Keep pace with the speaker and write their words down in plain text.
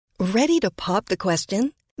Ready to pop the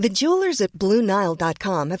question? The jewelers at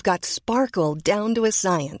BlueNile.com have got sparkle down to a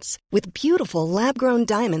science with beautiful lab-grown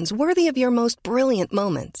diamonds worthy of your most brilliant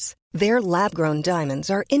moments. Their lab-grown diamonds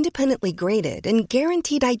are independently graded and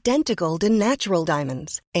guaranteed identical to natural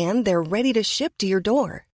diamonds, and they're ready to ship to your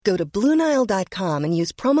door. Go to BlueNile.com and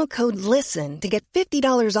use promo code LISTEN to get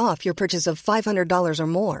 $50 off your purchase of $500 or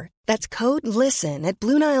more. That's code LISTEN at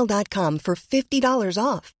BlueNile.com for $50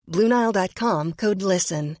 off. BlueNile.com, code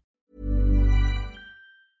LISTEN.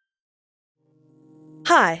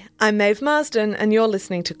 Hi, I'm Maeve Marsden and you're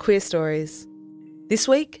listening to Queer Stories. This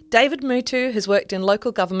week, David Moutou has worked in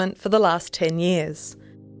local government for the last 10 years.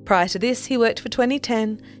 Prior to this, he worked for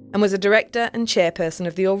 2010 and was a director and chairperson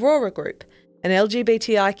of the Aurora Group, an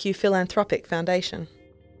LGBTIQ philanthropic foundation.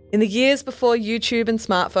 In the years before YouTube and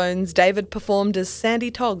smartphones, David performed as Sandy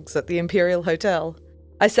Toggs at the Imperial Hotel.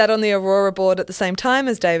 I sat on the Aurora board at the same time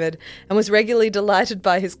as David and was regularly delighted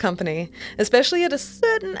by his company, especially at a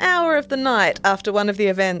certain hour of the night after one of the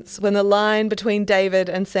events when the line between David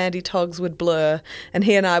and Sandy Toggs would blur and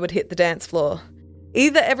he and I would hit the dance floor.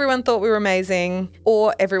 Either everyone thought we were amazing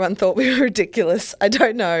or everyone thought we were ridiculous. I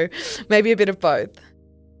don't know. Maybe a bit of both.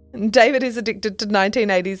 David is addicted to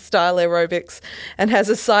 1980s style aerobics and has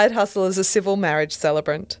a side hustle as a civil marriage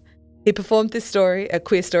celebrant. He performed this story at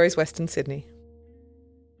Queer Stories Western Sydney.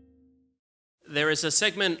 There is a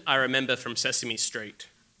segment I remember from Sesame Street.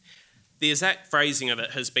 The exact phrasing of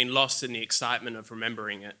it has been lost in the excitement of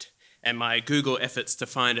remembering it, and my Google efforts to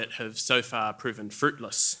find it have so far proven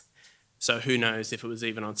fruitless. So who knows if it was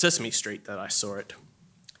even on Sesame Street that I saw it.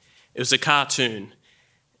 It was a cartoon,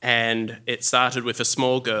 and it started with a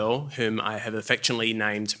small girl whom I have affectionately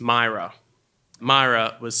named Myra.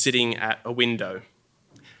 Myra was sitting at a window.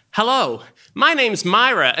 "Hello, my name's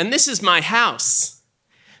Myra, and this is my house."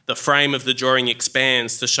 The frame of the drawing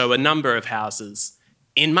expands to show a number of houses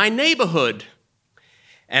in my neighbourhood.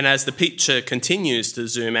 And as the picture continues to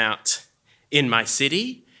zoom out, in my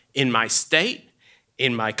city, in my state,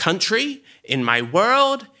 in my country, in my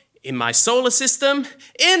world, in my solar system,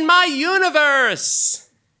 in my universe.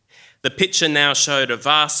 The picture now showed a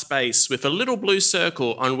vast space with a little blue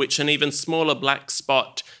circle on which an even smaller black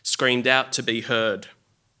spot screamed out to be heard.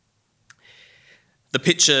 The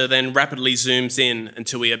picture then rapidly zooms in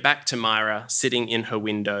until we are back to Myra sitting in her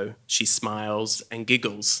window. She smiles and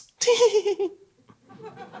giggles.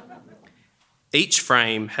 Each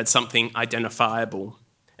frame had something identifiable: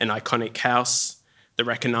 an iconic house, the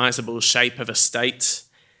recognisable shape of a state,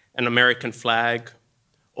 an American flag,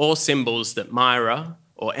 all symbols that Myra,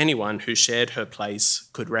 or anyone who shared her place,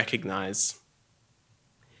 could recognise.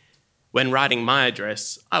 When writing my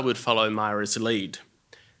address, I would follow Myra's lead.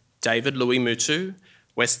 David Louis Moutou,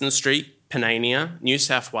 Western Street, Panania, New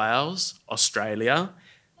South Wales, Australia,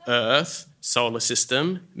 Earth, Solar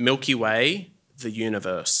System, Milky Way, the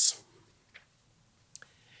universe.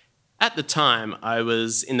 At the time, I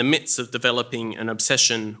was in the midst of developing an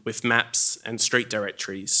obsession with maps and street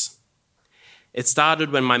directories. It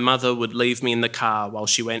started when my mother would leave me in the car while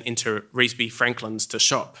she went into Reesby Franklin's to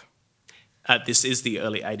shop. This is the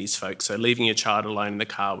early 80s, folks, so leaving your child alone in the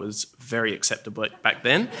car was very acceptable back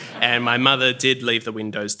then, and my mother did leave the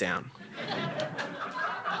windows down.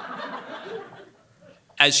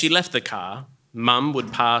 As she left the car, Mum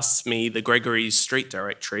would pass me the Gregory's street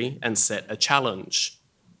directory and set a challenge.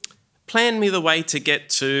 Plan me the way to get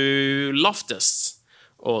to Loftus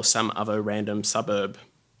or some other random suburb.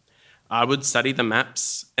 I would study the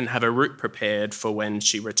maps and have a route prepared for when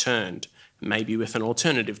she returned, maybe with an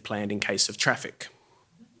alternative planned in case of traffic.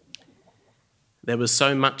 There was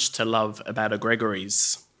so much to love about a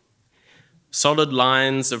Gregory's. Solid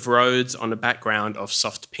lines of roads on a background of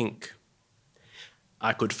soft pink.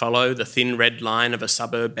 I could follow the thin red line of a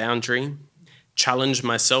suburb boundary, challenge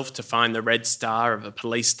myself to find the red star of a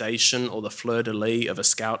police station or the fleur-de-lis of a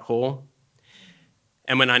scout hall.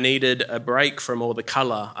 And when I needed a break from all the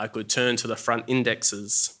colour, I could turn to the front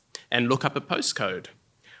indexes and look up a postcode,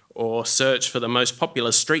 or search for the most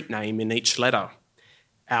popular street name in each letter: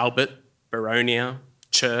 Albert, Baronia,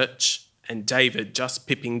 Church, and David just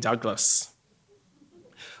pipping Douglas.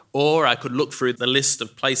 Or I could look through the list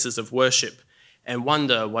of places of worship and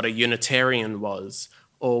wonder what a Unitarian was,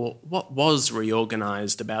 or what was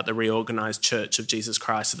reorganised about the reorganised Church of Jesus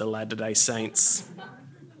Christ of the Latter-day Saints.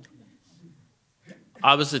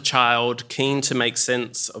 I was a child keen to make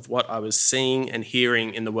sense of what I was seeing and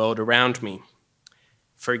hearing in the world around me.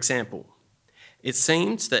 For example, it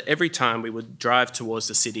seemed that every time we would drive towards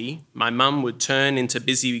the city, my mum would turn into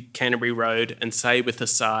busy Canterbury Road and say with a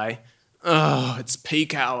sigh, "Oh, it's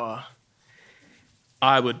peak hour."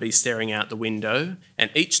 I would be staring out the window,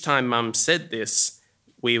 and each time Mum said this,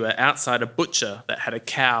 We were outside a butcher that had a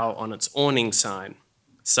cow on its awning sign.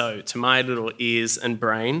 So, to my little ears and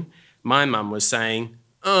brain, my mum was saying,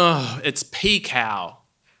 "Oh, it's pea cow."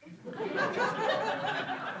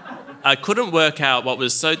 I couldn't work out what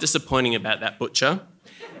was so disappointing about that butcher,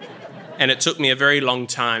 and it took me a very long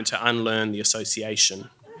time to unlearn the association.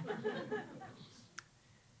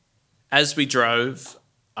 As we drove,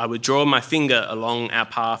 I would draw my finger along our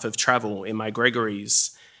path of travel in my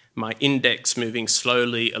Gregory's, my index moving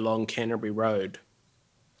slowly along Canterbury Road.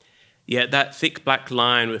 Yet that thick black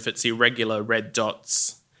line with its irregular red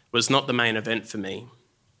dots was not the main event for me.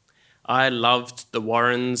 I loved the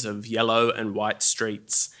warrens of yellow and white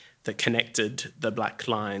streets that connected the black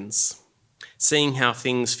lines, seeing how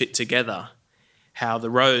things fit together, how the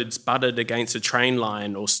roads butted against a train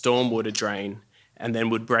line or stormwater drain and then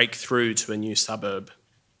would break through to a new suburb.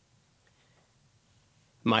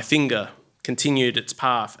 My finger continued its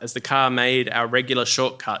path as the car made our regular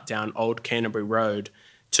shortcut down Old Canterbury Road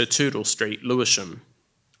to Tootle Street, Lewisham.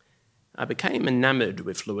 I became enamoured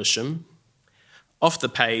with Lewisham. Off the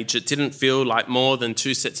page, it didn't feel like more than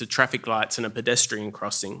two sets of traffic lights and a pedestrian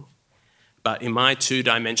crossing. But in my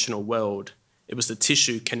two-dimensional world, it was the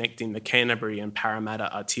tissue connecting the Canterbury and Parramatta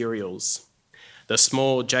arterials, the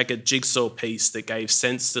small, jagged jigsaw piece that gave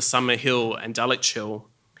sense to Summer Hill and Dulwich Hill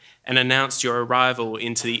and announced your arrival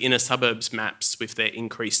into the inner suburbs maps with their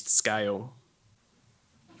increased scale.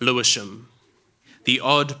 Lewisham, the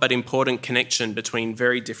odd but important connection between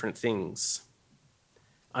very different things.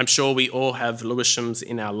 I'm sure we all have Lewishams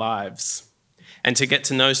in our lives, and to get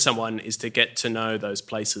to know someone is to get to know those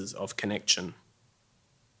places of connection.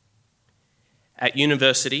 At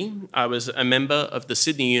university, I was a member of the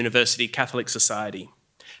Sydney University Catholic Society,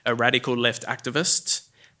 a radical left activist,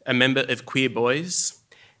 a member of Queer Boys,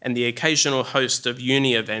 and the occasional host of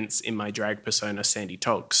uni events in my drag persona, Sandy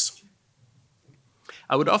Togs.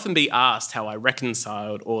 I would often be asked how I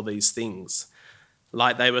reconciled all these things,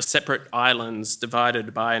 like they were separate islands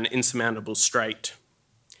divided by an insurmountable strait.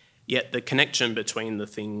 Yet the connection between the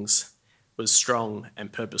things was strong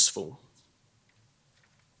and purposeful.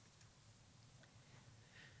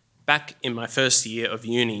 Back in my first year of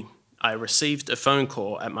uni, I received a phone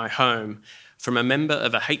call at my home from a member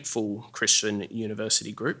of a hateful Christian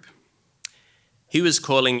university group. He was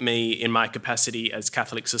calling me in my capacity as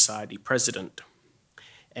Catholic Society president,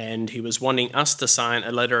 and he was wanting us to sign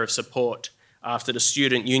a letter of support after the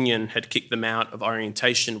student union had kicked them out of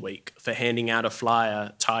orientation week for handing out a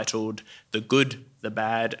flyer titled "The Good, the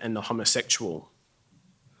Bad and the Homosexual."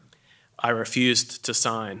 I refused to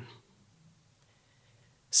sign.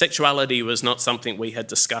 Sexuality was not something we had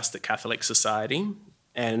discussed at Catholic Society,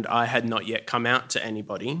 and I had not yet come out to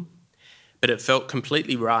anybody, but it felt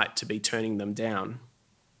completely right to be turning them down.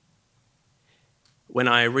 When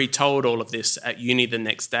I retold all of this at uni the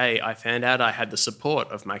next day, I found out I had the support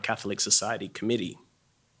of my Catholic Society committee.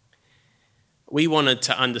 We wanted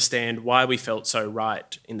to understand why we felt so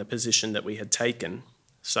right in the position that we had taken.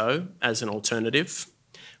 So, as an alternative,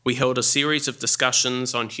 we held a series of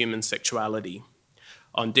discussions on human sexuality,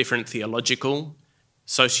 on different theological,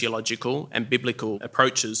 sociological, and biblical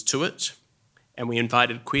approaches to it, and we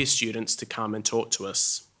invited queer students to come and talk to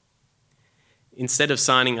us. Instead of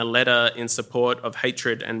signing a letter in support of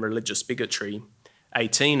hatred and religious bigotry,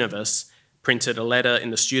 18 of us printed a letter in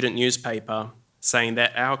the student newspaper saying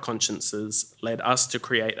that our consciences led us to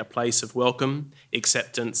create a place of welcome,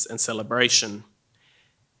 acceptance, and celebration.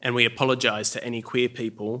 And we apologised to any queer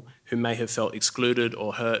people who may have felt excluded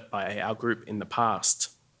or hurt by our group in the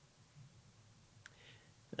past.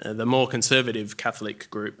 The more conservative Catholic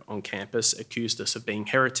group on campus accused us of being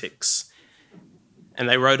heretics, and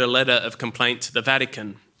they wrote a letter of complaint to the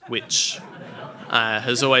Vatican, which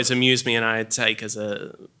has always amused me and I take as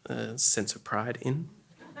a sense of pride in.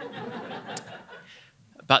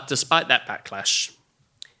 But despite that backlash,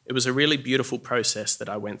 it was a really beautiful process that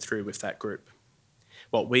I went through with that group,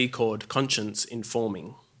 what we called conscience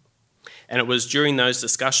informing. And it was during those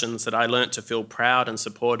discussions that I learnt to feel proud and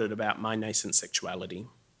supported about my nascent sexuality.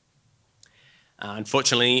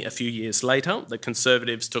 Unfortunately, a few years later, the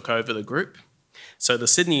Conservatives took over the group. So the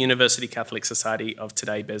Sydney University Catholic Society of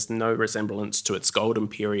today bears no resemblance to its golden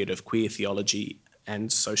period of queer theology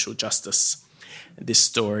and social justice. This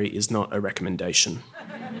story is not a recommendation.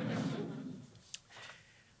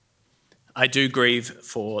 I do grieve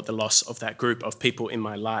for the loss of that group of people in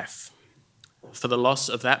my life, for the loss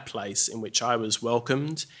of that place in which I was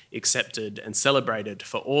welcomed, accepted, and celebrated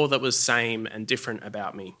for all that was same and different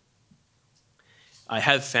about me. I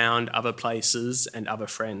have found other places and other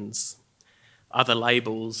friends, other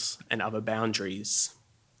labels and other boundaries,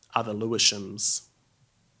 other Lewishams.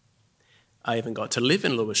 I even got to live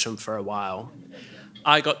in Lewisham for a while.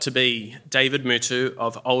 I got to be David Moutou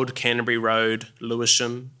of Old Canterbury Road,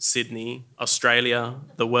 Lewisham, Sydney, Australia,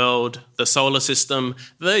 the world, the solar system,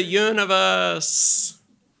 the universe.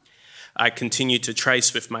 I continue to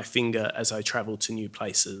trace with my finger as I travel to new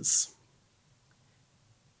places.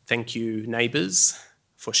 Thank you, neighbours,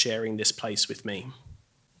 for sharing this place with me.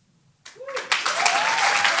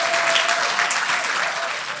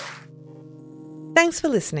 Thanks for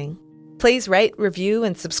listening. Please rate, review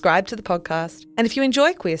and subscribe to the podcast. And if you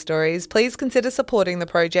enjoy Queer Stories, please consider supporting the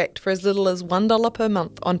project for as little as $1 per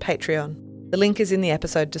month on Patreon. The link is in the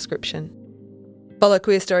episode description. Follow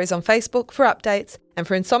Queer Stories on Facebook for updates, and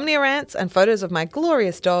for insomnia rants and photos of my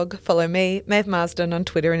glorious dog, follow me, Maeve Marsden, on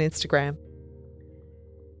Twitter and Instagram.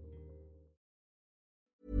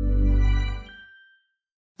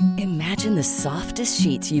 Imagine the softest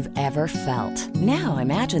sheets you've ever felt. Now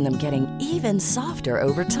imagine them getting even softer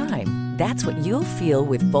over time. That's what you'll feel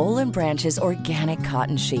with Boll & Branch's organic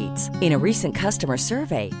cotton sheets. In a recent customer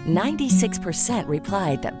survey, 96%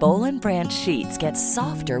 replied that Boll & Branch sheets get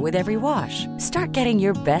softer with every wash. Start getting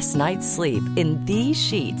your best night's sleep in these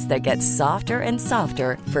sheets that get softer and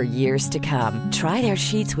softer for years to come. Try their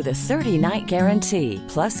sheets with a 30-night guarantee.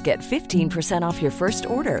 Plus, get 15% off your first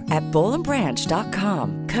order at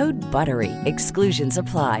bollandbranch.com. Code BUTTERY. Exclusions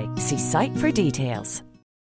apply. See site for details.